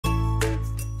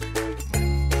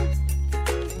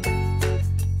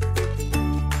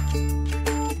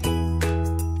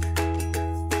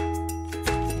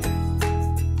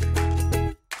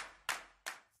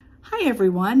Hi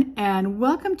everyone, and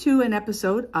welcome to an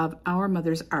episode of Our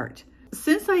Mother's Art.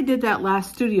 Since I did that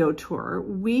last studio tour,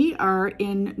 we are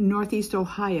in Northeast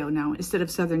Ohio now instead of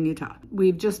Southern Utah.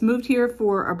 We've just moved here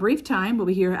for a brief time. We'll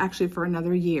be here actually for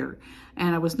another year.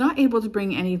 And I was not able to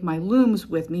bring any of my looms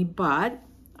with me, but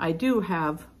I do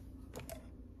have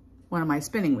one of my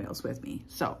spinning wheels with me.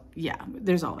 So yeah,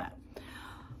 there's all that.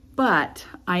 But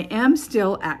I am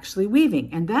still actually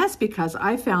weaving, and that's because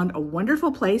I found a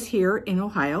wonderful place here in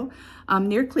Ohio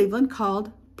near Cleveland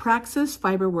called Praxis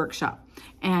Fiber Workshop.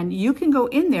 And you can go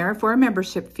in there for a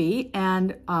membership fee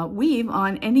and weave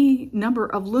on any number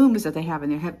of looms that they have in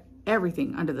there. They have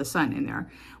everything under the sun in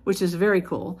there, which is very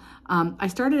cool. I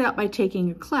started out by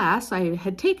taking a class. I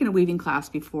had taken a weaving class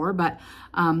before, but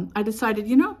I decided,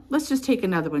 you know, let's just take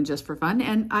another one just for fun.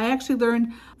 And I actually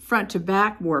learned front to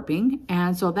back warping,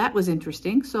 and so that was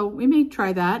interesting. So we may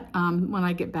try that when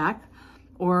I get back,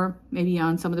 or maybe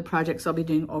on some of the projects I'll be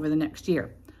doing over the next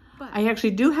year. I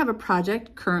actually do have a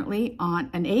project currently on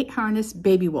an 8 harness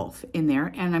baby wolf in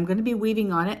there, and I'm going to be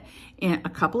weaving on it in a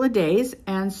couple of days.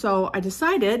 And so I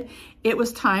decided it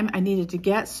was time I needed to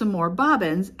get some more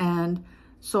bobbins, and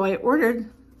so I ordered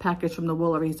a package from the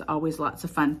Woolery. It's always lots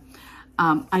of fun.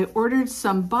 I ordered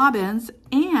some bobbins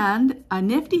and a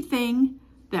nifty thing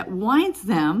that winds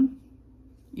them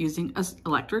using an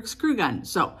electric screw gun.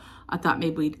 So I thought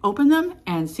maybe we'd open them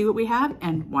and see what we have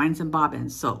and wind some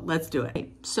bobbins. So let's do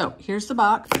it. So here's the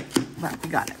box. Well, we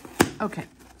got it. Okay,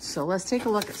 so let's take a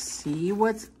look and see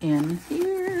what's in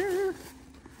here.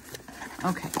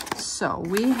 Okay, so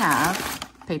we have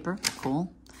paper,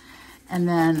 cool. And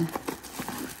then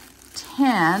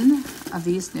 10 of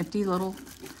these nifty little,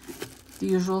 the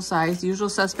usual size, the usual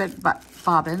suspect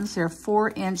bobbins. They're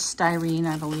 4-inch styrene,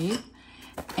 I believe.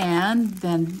 And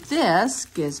then this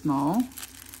gizmo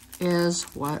is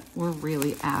what we're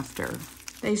really after.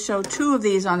 They show 2 of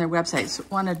these on their websites,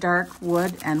 one a dark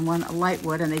wood and one a light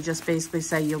wood, and they just basically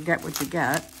say you'll get what you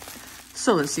get.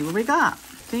 So let's see what we got. I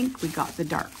think we got the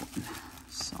dark one.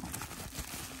 So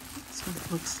that's what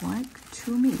it looks like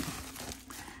to me.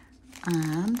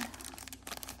 And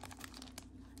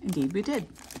indeed we did.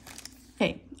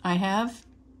 Okay, I have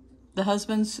the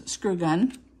husband's screw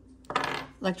gun,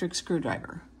 electric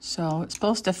screwdriver. So it's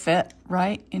supposed to fit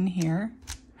right in here.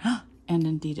 And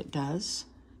indeed it does.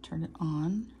 Turn it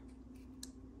on.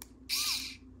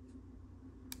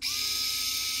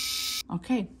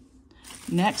 Okay.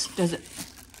 Next,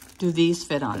 do these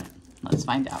fit on it? Let's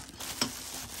find out.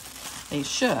 They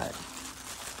should.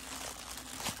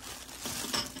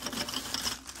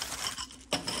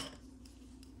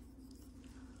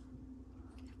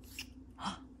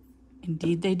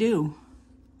 Indeed they do.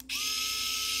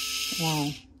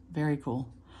 Whoa, very cool.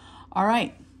 All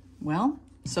right, well,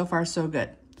 so far so good.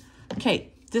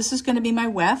 Okay, this is going to be my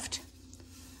weft.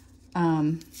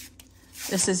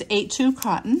 This is 8/2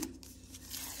 cotton.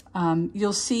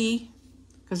 You'll see,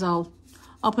 because I'll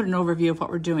put an overview of what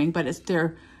we're doing, but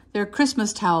they're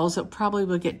Christmas towels that probably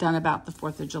will get done about the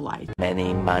 4th of July.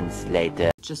 Many months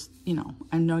later. Just, you know,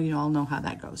 I know you all know how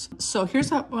that goes. So here's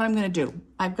what I'm going to do.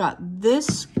 I've got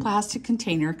this plastic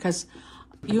container because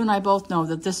you and I both know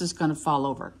that this is going to fall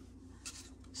over.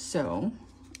 So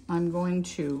I'm going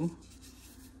to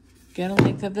get a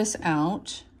length of this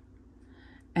out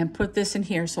and put this in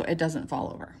here so it doesn't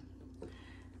fall over.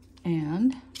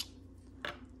 And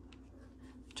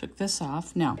took this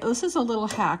off. Now, this is a little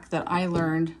hack that I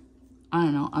learned, I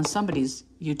don't know, on somebody's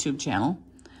YouTube channel,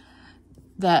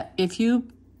 that if you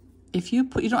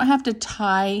put, you don't have to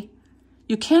tie,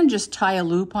 you can just tie a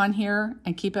loop on here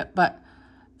and keep it, but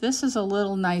this is a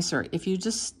little nicer. If you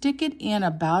just stick it in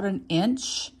about 1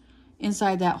 inch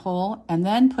inside that hole and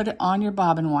then put it on your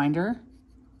bobbin winder.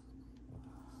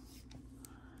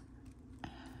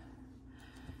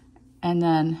 And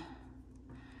then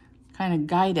kind of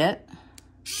guide it.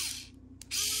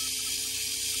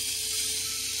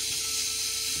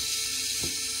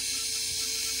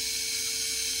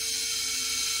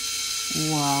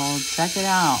 Whoa, check it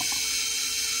out.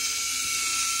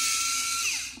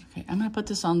 Okay, I'm gonna put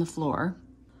this on the floor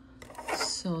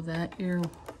so that you're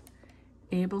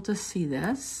able to see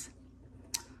this,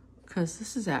 because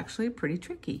this is actually pretty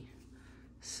tricky.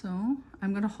 So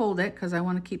I'm gonna hold it because I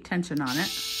want to keep tension on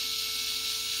it.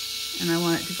 And I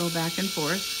want it to go back and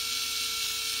forth.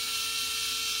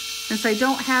 Since I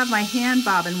don't have my hand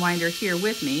bobbin winder here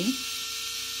with me,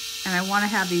 and I want to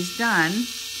have these done,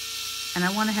 and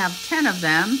I want to have 10 of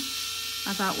them,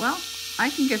 I thought, well, I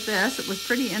can get this. It was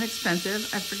pretty inexpensive.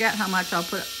 I forget how much. I'll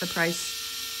put the price.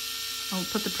 I'll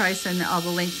put the price and all the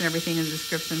links and everything in the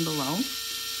description below.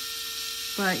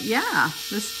 But yeah,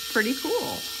 this is pretty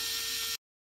cool.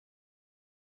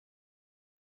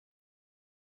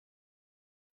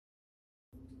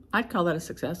 I'd call that a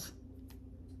success.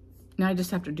 Now I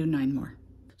just have to do 9 more.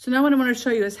 So now what I want to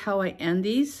show you is how I end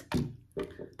these.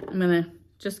 I'm going to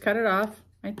just cut it off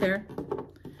right there.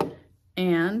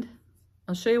 And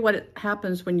I'll show you what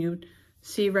happens when you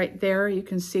see right there. You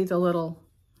can see the little,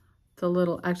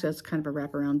 actually that's kind of a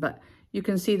wraparound, but you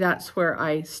can see that's where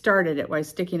I started it, by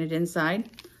sticking it inside.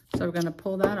 So we're going to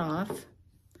pull that off.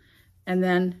 And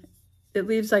then it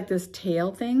leaves like this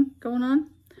tail thing going on.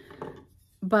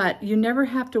 But you never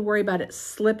have to worry about it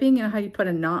slipping. You know how you put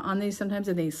a knot on these sometimes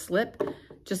and they slip?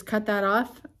 Just cut that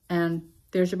off and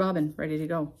there's your bobbin ready to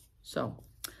go. So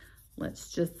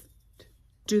let's just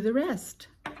do the rest.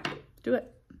 Do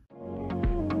it.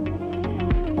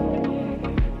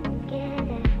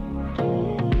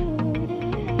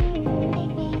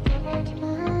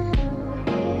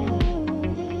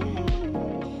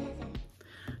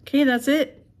 Okay, that's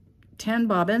it. 10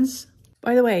 bobbins.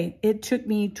 By the way, it took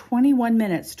me 21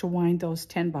 minutes to wind those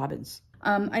 10 bobbins.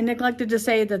 I neglected to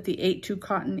say that the 8-2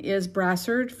 cotton is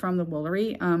brassered from the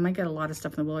Woolery. I get a lot of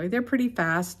stuff in the Woolery. They're pretty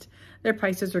fast. Their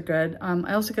prices are good.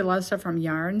 I also get a lot of stuff from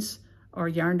Yarns or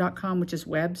yarn.com, which is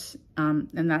webs, and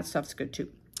that stuff's good too.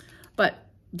 But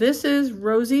this is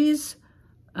Rosie's,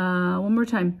 one more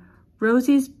time,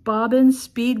 Rosie's Bobbin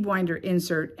Speed Winder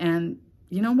insert. And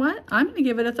you know what? I'm going to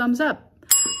give it a thumbs up.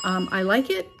 I like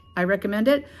it. I recommend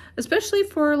it, especially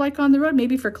for like on the road,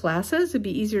 maybe for classes. It'd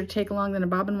be easier to take along than a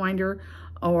bobbin winder,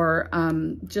 or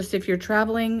just if you're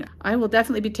traveling. I will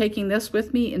definitely be taking this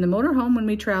with me in the motorhome when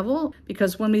we travel,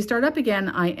 because when we start up again,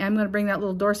 I am going to bring that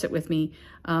little Dorset with me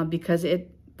because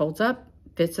it bolts up,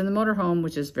 fits in the motorhome,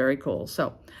 which is very cool.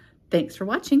 So thanks for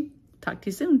watching. Talk to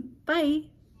you soon. Bye.